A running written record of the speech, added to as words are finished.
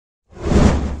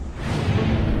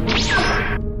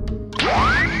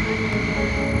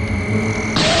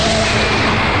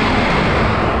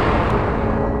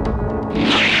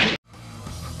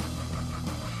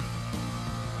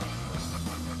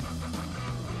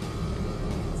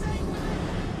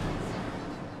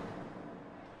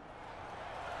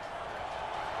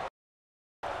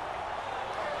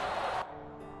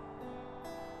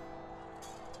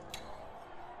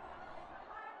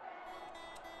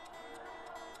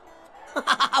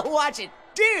Watch it.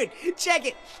 Dude, check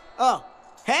it. Oh,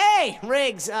 hey,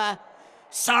 Riggs.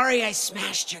 Sorry I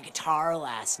smashed your guitar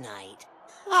last night.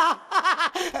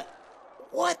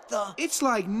 What the? It's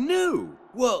like new.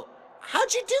 Whoa,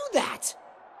 how'd you do that?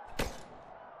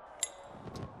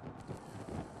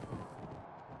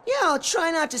 Yeah, I'll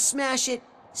try not to smash it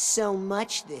so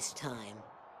much this time.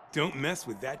 Don't mess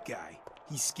with that guy.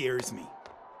 He scares me.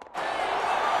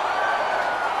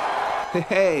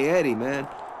 Hey, Eddie, man.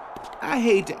 I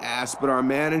hate to ask, but our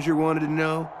manager wanted to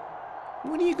know,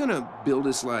 when are you gonna build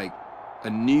us, like, a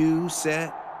new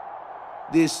set?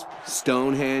 This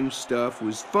Stonehenge stuff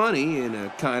was funny in a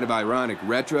kind of ironic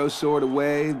retro sort of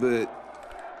way, but...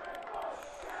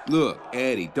 Look,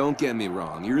 Eddie, don't get me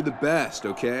wrong. You're the best,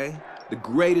 okay? The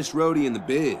greatest roadie in the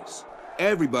biz.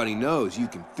 Everybody knows you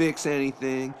can fix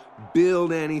anything,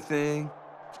 build anything.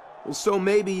 Well, so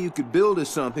maybe you could build us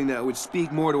something that would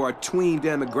speak more to our tween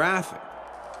demographic.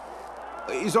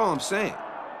 Is all I'm saying.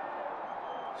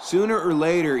 Sooner or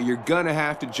later, you're gonna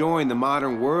have to join the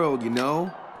modern world, you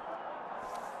know?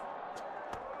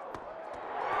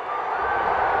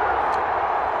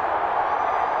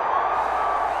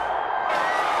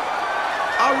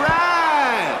 All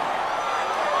right!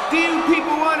 Do you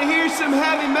people want to hear some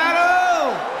heavy metal?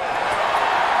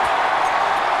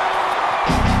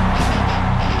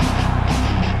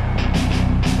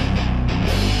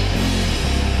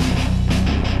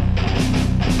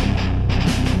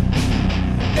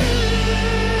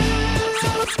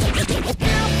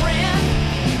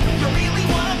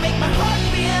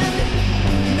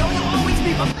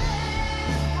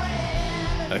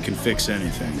 I can fix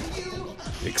anything,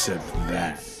 except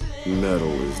that.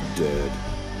 Metal is dead.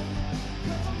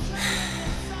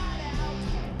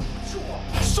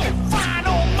 So fine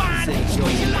on mine,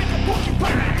 you like a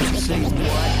porcupine. Say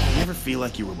what? You ever feel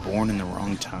like you were born in the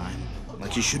wrong time?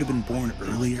 Like you should have been born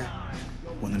earlier,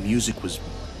 when the music was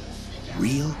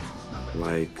real?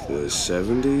 Like the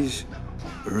 70s?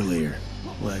 Earlier,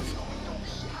 like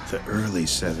the early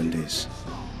 70s.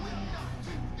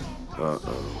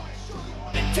 Uh-oh.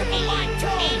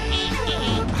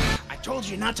 I told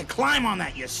you not to climb on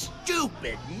that, you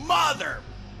stupid mother!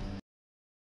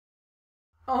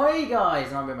 Oh hey guys,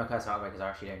 and I'm with my cuss out because I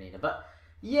actually don't need it. But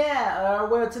yeah,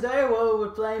 today we're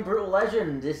playing Brutal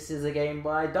Legend. This is a game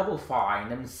by Double Fine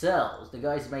themselves, the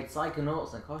guys who made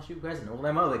Psychonauts and Costume Quest and all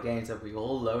them other games that we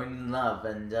all know and love.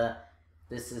 And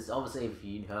this is obviously, if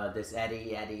you heard this,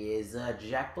 Eddie is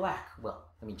Jack Black. Well,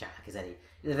 I mean Jack is Eddie.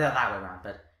 They're that way around,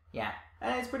 but yeah.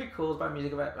 And it's pretty cool. It's about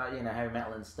music, about you know, heavy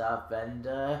metal and stuff. And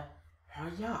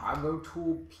yeah, I'm going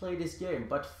to play this game.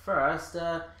 But first,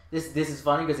 this is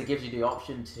funny because it gives you the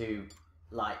option to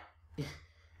like.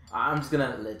 I'm just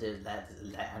gonna let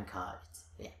uncut.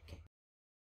 Yeah. Okay.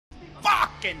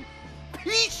 Fucking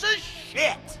piece of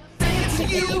shit!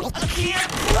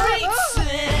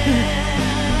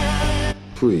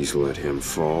 Please let him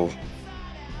fall.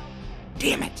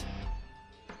 Damn it!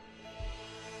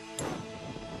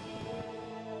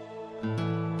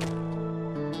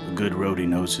 A good roadie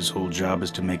knows his whole job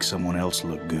is to make someone else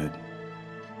look good.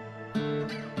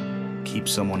 Keep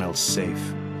someone else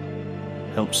safe.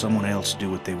 Help someone else do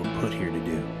what they were put here to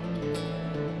do.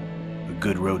 A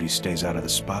good roadie stays out of the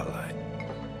spotlight.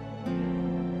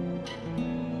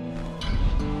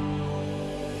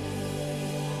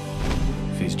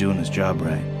 If he's doing his job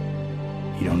right,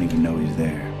 you don't even know he's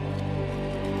there.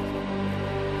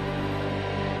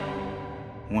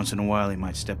 Once in a while, he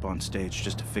might step on stage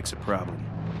just to fix a problem,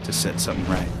 to set something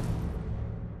right.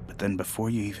 But then before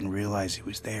you even realize he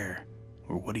was there,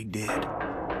 or what he did,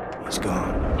 he's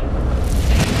gone.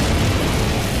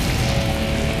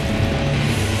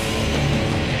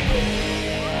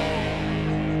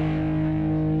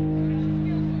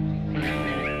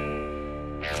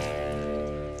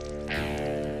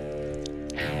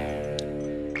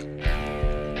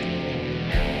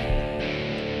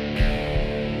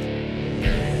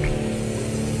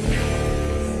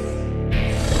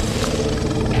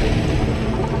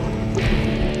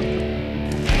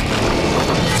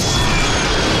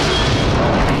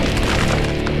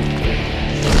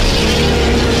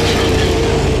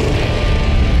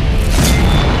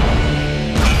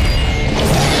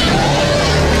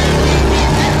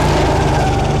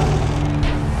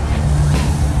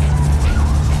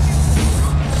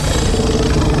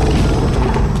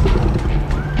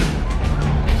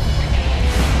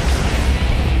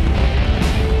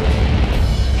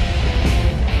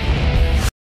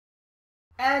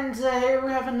 And here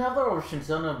we have another option,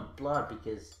 Son of Blood,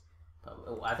 because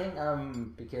I think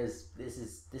because this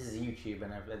is YouTube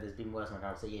and there's been worse on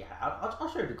my so yeah, I'll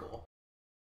show you the gore.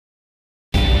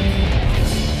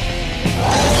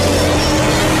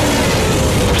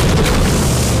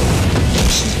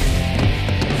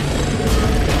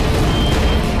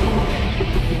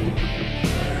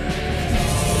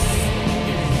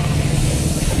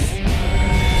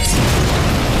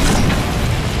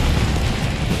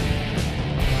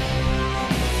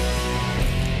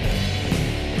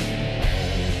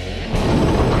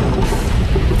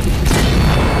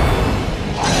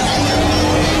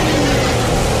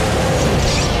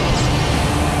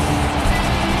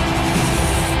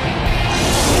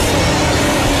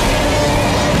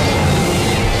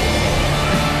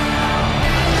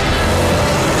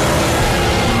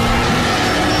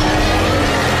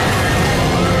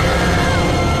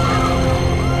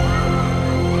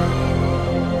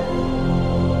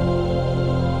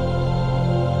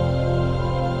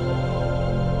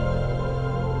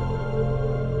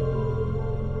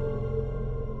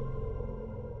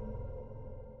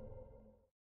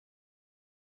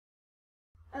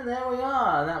 And there we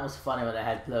are. That was funny when the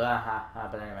head blew.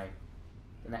 But anyway,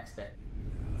 the next bit.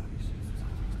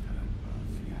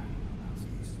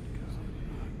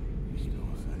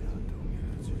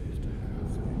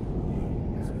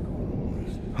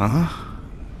 Huh?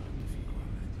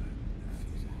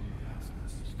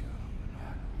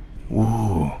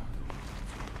 Whoa.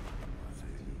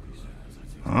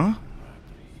 Huh?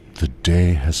 The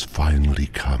day has finally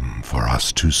come for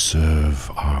us to serve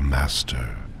our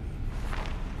master.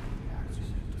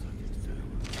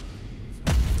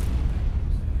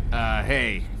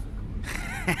 Hey.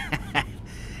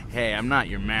 Hey, I'm not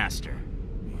your master.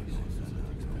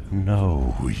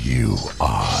 No, you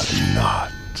are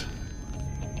not.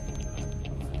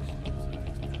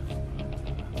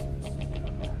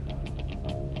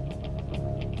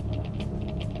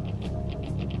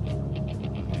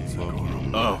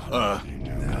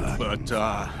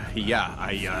 Yeah,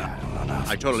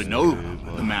 I totally know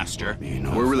the master.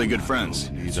 We're really good friends.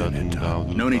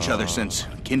 Known each other since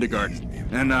kindergarten.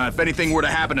 And if anything were to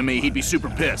happen to me, he'd be super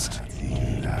pissed.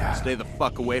 Stay the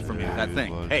fuck away from me with that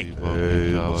thing. Hey.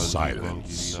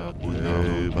 Silence.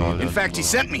 In fact, he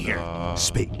sent me here.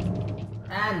 Speak.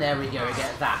 And there we go, we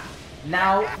get that.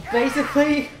 Now,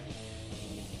 basically,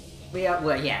 we are,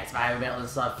 well, yeah, it's my metal and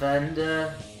stuff, and,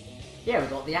 yeah, we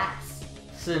got the axe.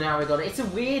 So now we got it. It's a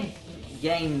weird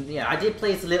game, you know, I did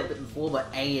play this a little bit before, but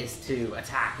A is to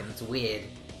attack, and it's weird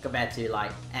compared to,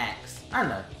 like, X. I don't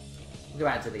know. We'll go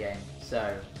back to the game.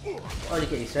 So, what did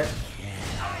you get used to it?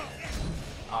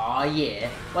 Aw, yeah.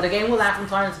 Well, the game will lag from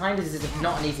time to time because it's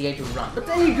not an easy game to run. But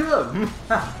there you go! Hey,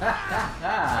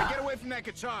 get away from that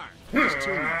guitar!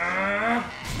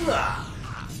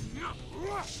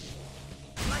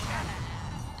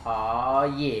 Aw,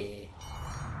 yeah.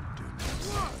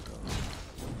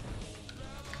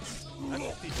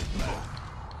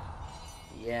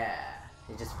 Yeah.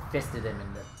 He just fisted him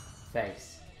in the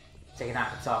face. Taking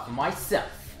that guitar for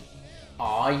myself.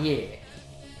 Aw, yeah.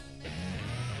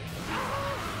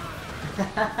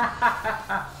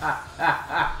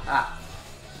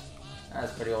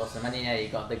 That's pretty awesome. And yeah, you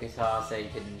got the guitar so you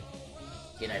can,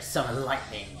 you know, summon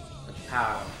lightning with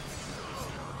power.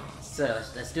 So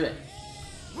let's do it.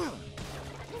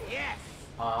 Yes.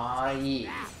 Aw,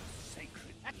 yeah.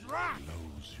 That's right.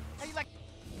 How you like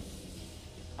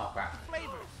Oh crap.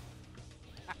 flavors?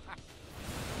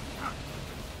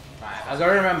 Right, I've got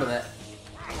to remember that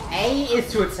A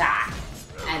is to attack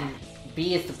and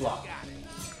B is to block.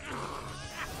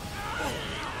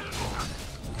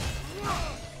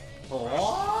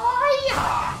 Oh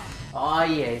yeah! Oh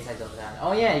yeah, he's head up down.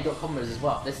 Oh yeah, you got combos as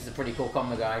well. This is a pretty cool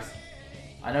combo, guys.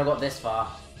 I know I got this far.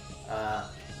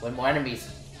 When more enemies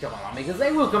come along, because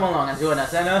they will come along and join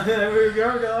us. And there we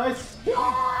go, guys.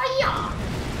 Oh yeah!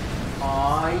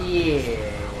 Oh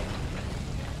yeah!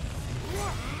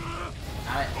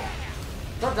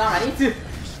 God damn, I need to.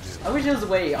 I wish there was a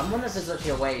way. I'm wondering if there's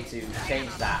actually a way to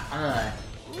change that. I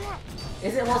don't know.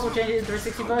 Is it possible to change it in the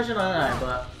 360 version? I don't know,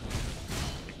 but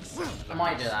I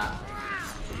might do that.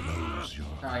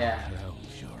 Oh yeah.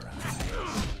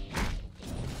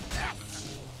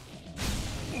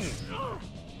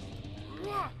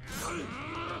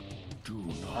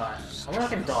 Alright, I wonder if I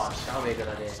can dodge. That would be a good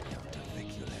idea.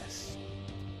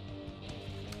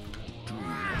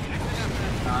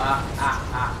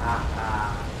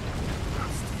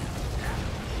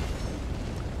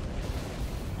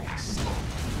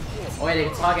 Oh yeah, the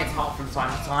guitar gets hot from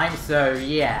time to time, so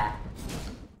yeah.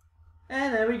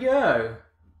 And there we go.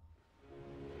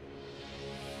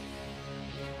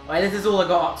 Oh, this is all I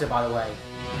got up to, by the way.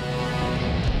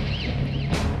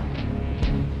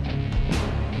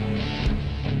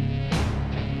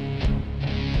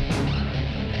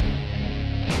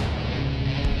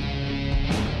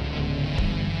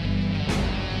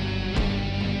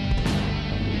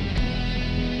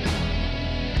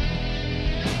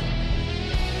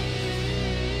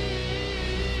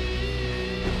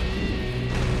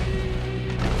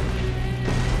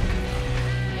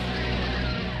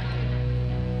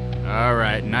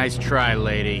 Alright, nice try,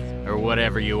 lady. Or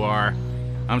whatever you are.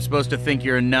 I'm supposed to think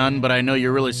you're a nun, but I know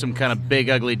you're really some kind of big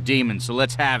ugly demon, so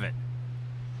let's have it.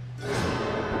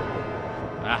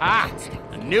 Aha!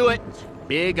 I knew it!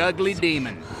 Big ugly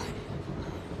demon.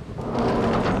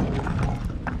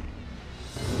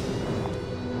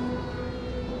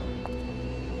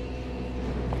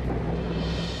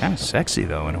 Kind of sexy,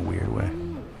 though, in a weird way.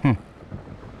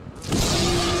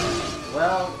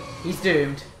 Well, he's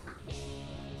doomed.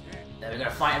 Then we're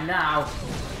gonna fight him now.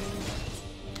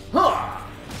 Huh!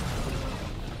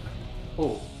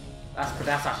 Oh,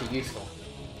 that's actually useful.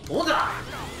 Hold on!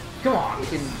 Come on, we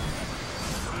can.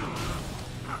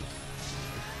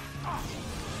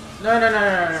 No, no, no,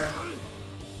 no, no.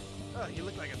 Oh, you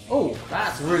look like a... Oh,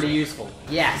 that's really useful.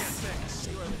 Yes.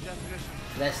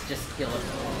 Let's just kill it.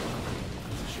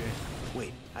 Shit.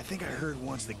 Wait, I think I heard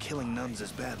once that killing nuns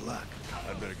is bad luck.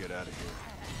 I'd better get out of here.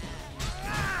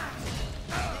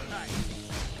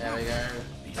 There we go.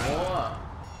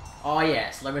 Oh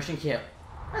yeah, slow motion kill.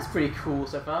 That's pretty cool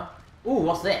so far. Ooh,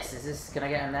 what's this? Is this? Can I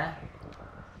get in there?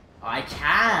 I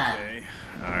can. Okay.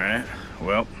 All right.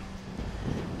 Well,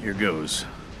 here goes.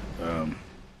 Yeah,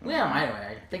 anyway,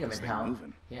 I think I'm in Thing hell.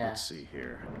 moving. Yeah. Let's see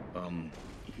here.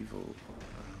 Evil.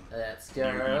 Let's go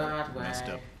You're evil, that way. messed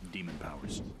up demon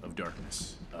powers of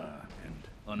darkness, and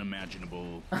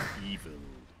unimaginable evil.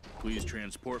 Please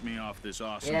transport me off this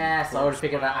awesome. Yes, I would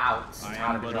figure that out. I How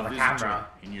to am be but a on the visitor camera.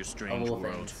 in your strange all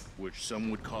world, things. which some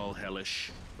would call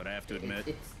hellish, but I have to admit,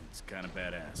 it's kind of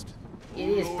badass. It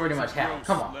is pretty much hell. Gross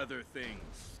Come on. Leather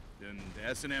things and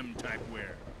S&M type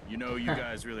wear. You know, you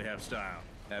guys really have style.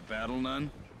 That battle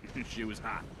nun, she was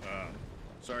hot.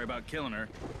 Sorry about killing her,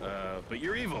 but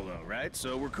you're evil though, right?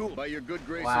 So we're cool. By your good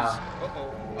graces. Wow.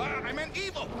 Uh-oh. I meant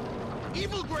evil.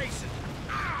 Evil graces.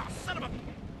 Ah, son of a...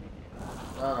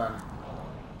 Well done.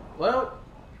 Well,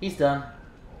 he's done.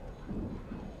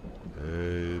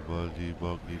 Can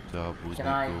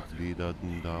I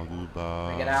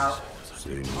bring it out?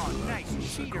 Oh,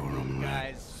 nice cheater move,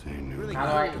 guys. Really How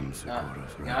do I?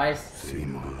 cool. Guys?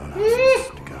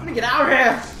 Let me get out of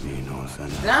here!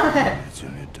 Damn it!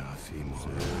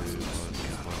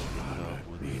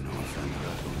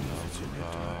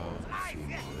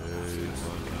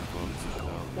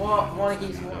 What? One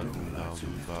against one.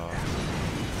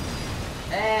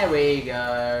 There we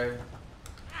go.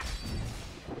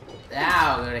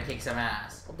 Now we're gonna kick some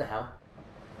ass. What the hell?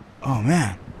 Oh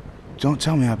man, don't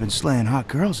tell me I've been slaying hot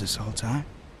girls this whole time.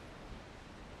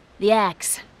 The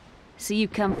axe. So you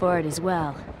come for it as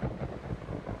well.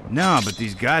 No, but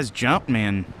these guys jumped me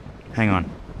and... Hang on.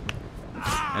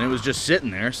 And it was just sitting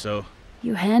there, so...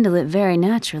 You handle it very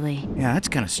naturally. Yeah, that's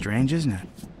kind of strange, isn't it?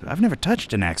 I've never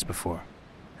touched an axe before.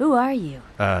 Who are you?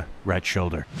 Right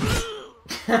shoulder. We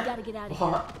gotta get out of here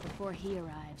What? before he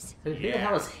arrives. Who the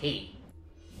hell is he?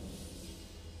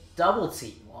 Double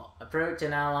team. What? Approach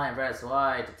an ally and press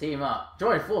Y to team up.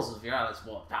 Join forces with your allies for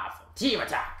more powerful team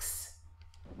attacks.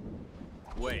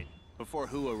 Wait, before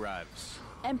who arrives?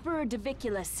 Emperor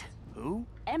Diviculus. Who?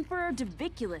 Emperor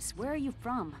Diviculus, where are you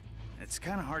from? It's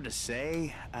kind of hard to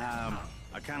say. I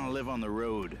kind of live on the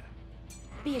road.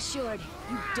 Be assured,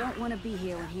 you don't want to be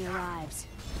here when he arrives.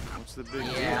 What's the big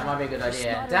Yeah, that might be a good idea.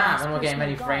 Slaughter Damn, his I'm not getting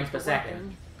many personal frames per guard for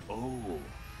second. one Oh,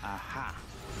 aha.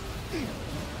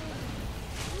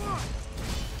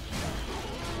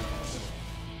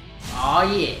 Oh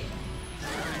yeah.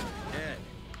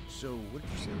 So, what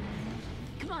did you say?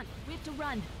 thing. Come on, we have to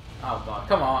run. Oh god,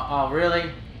 come on. Oh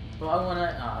really? Well, I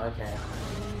wanna. Oh okay.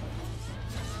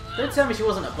 Don't tell me she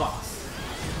wasn't a boss.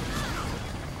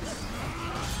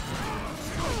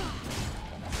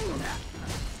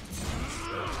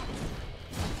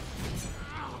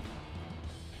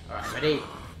 Alright, ready?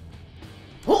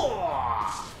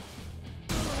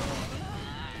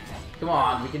 Come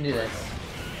on, we can do this.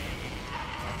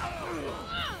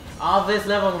 After this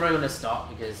level, I'm really gonna stop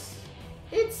because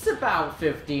it's about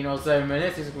 15 or so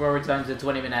minutes. This will return to a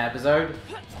 20-minute episode.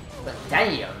 But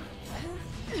damn!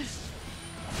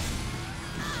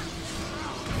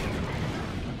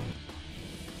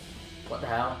 What the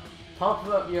hell? Pop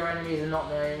up your enemies and knock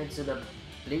them into the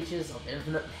bleachers of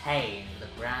infinite pain. The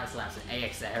ground slaps an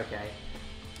AX there, okay.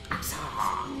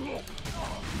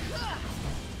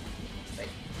 Wait.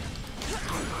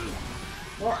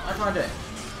 What? I can't do it.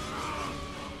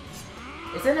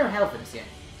 Is there no health in this game?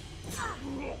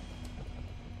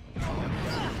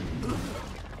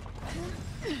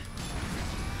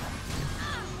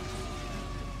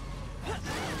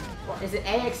 What is it?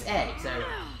 AXA? So.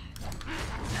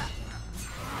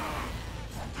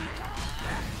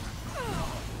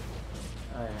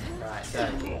 Oh, right,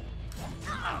 so.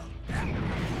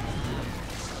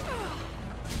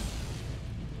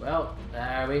 Well,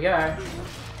 there we go.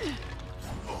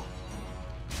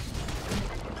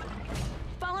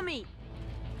 Follow me.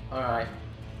 Alright.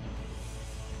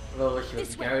 Well, should we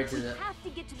This go way. to We the have to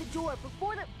get to the door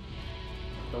before the...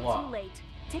 Too what? late.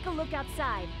 Take a look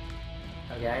outside.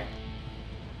 Okay.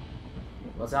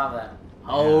 What's out there?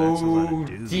 that's a lot Oh of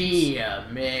dudes. dear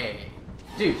me.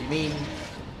 Dude, you mean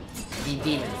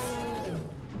demons?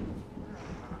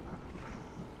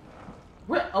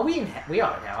 Are we in hell? We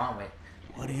are in hell, aren't we?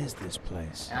 What is this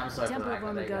place? And I'm sorry for Temple that.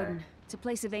 of There you go. Ormagoden. It's a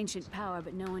place of ancient power,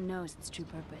 but no one knows its true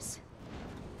purpose.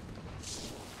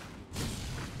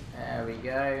 There we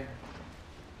go.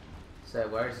 So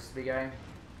where is this to be going?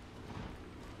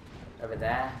 Over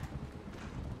there.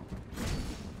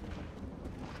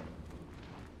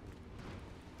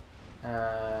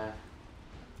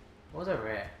 What's over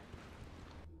here?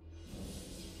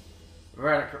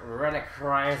 Relic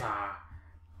Razor.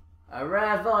 A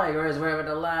rare value grows wherever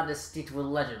the land is steeped with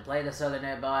legend. Play the solo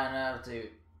nearby enough to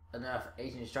unearth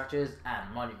ancient structures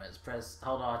and monuments. Press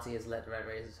hold RT as let the red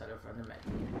razor solo from the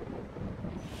menu.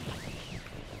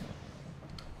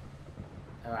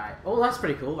 Alright. Oh, that's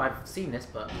pretty cool. I've seen this,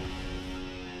 but...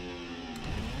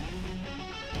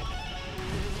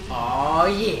 Oh,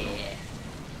 yeah!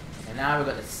 And now we've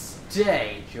got the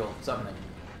stage or something.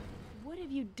 What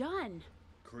have you done?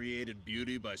 Created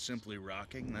beauty by simply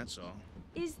rocking, that's all.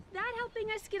 Is that helping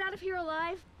us get out of here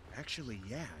alive? Actually,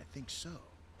 yeah, I think so.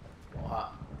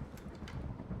 What?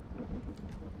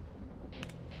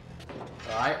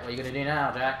 Alright, what are you gonna do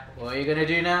now, Jack? What are you gonna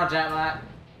do now, Jack Black?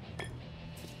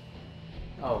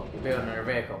 Oh, you're building a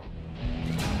vehicle.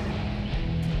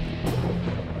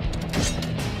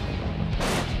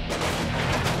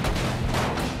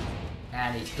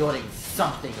 And he's building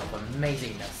something of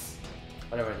amazingness.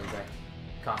 Whatever it is, right?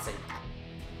 Can't see.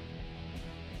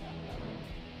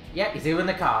 Yep, he's doing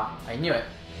the car. I knew it.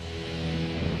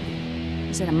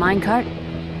 Is it a minecart?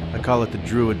 I call it the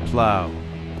Druid Plow.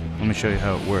 Let me show you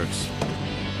how it works.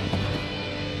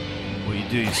 What you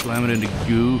do, you slam it into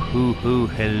goo, hoo, hoo,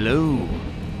 hello.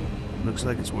 Looks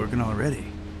like it's working already.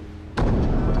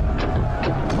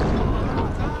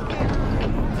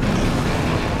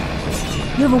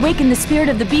 You have awakened the spirit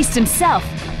of the beast himself.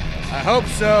 I hope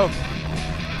so.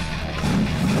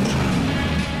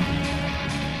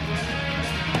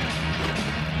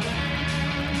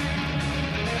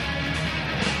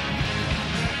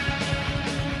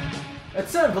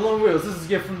 It's time for long wheels. This is a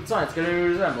gift from science. Going to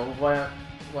resemble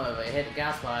whatever. Hit the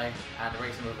gas by and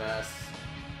race in reverse.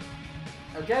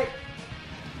 Okay.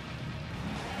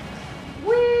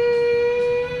 Whee!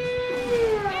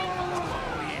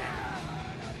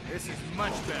 This is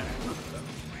much better. We need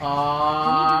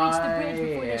to reach the bridge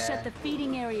before they shut the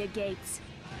feeding area gates.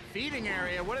 Feeding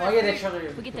area? What Oh are yeah, they they try to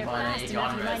If we get there combine fast any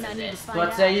enough, we might genres not in need to this. find But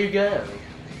out. there you go.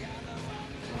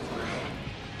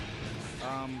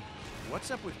 What's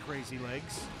up with Crazy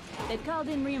Legs? They've called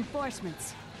in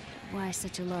reinforcements. Why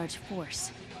such a large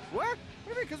force? What?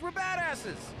 Maybe because we're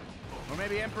badasses. Or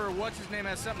maybe Emperor What's-His-Name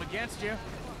has something against you.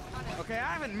 Okay,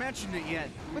 I haven't mentioned it yet,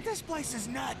 but this place is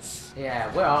nuts. Yeah,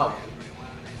 where are we?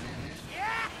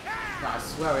 No, I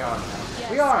swear we are in hell.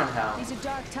 Yes, We are in hell. These are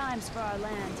dark times for our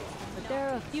land, but there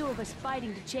are a few of us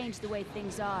fighting to change the way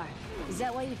things are. Is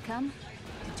that why you've come?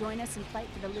 To join us and fight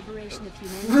for the liberation of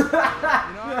humanity? You know,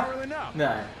 I don't really know.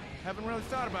 No. Haven't really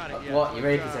thought about it yet. What, you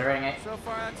really but, considering it? So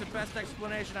far, that's the best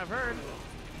explanation I've heard.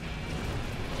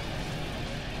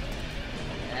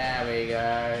 There we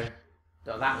go.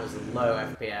 Oh, that was low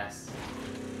FPS.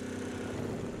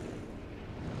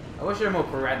 I wish there were more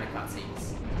parental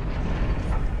cutscenes.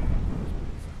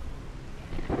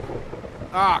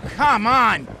 Oh, come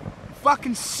on! I'm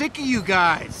fucking sick of you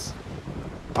guys!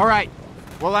 Alright,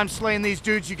 while I'm slaying these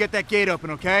dudes, you get that gate open,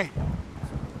 okay?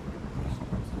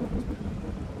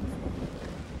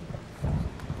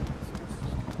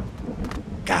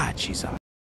 God, she's hot.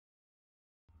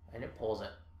 I didn't pause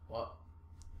it. What?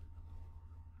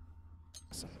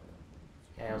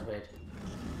 Yeah, that was weird.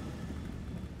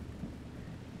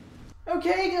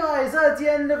 Okay guys, that's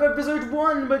the end of episode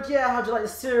 1, but yeah, how'd you like the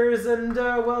series, and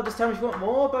well, just tell me if you want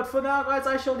more, but for now guys,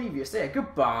 I shall leave you. Say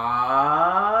goodbye!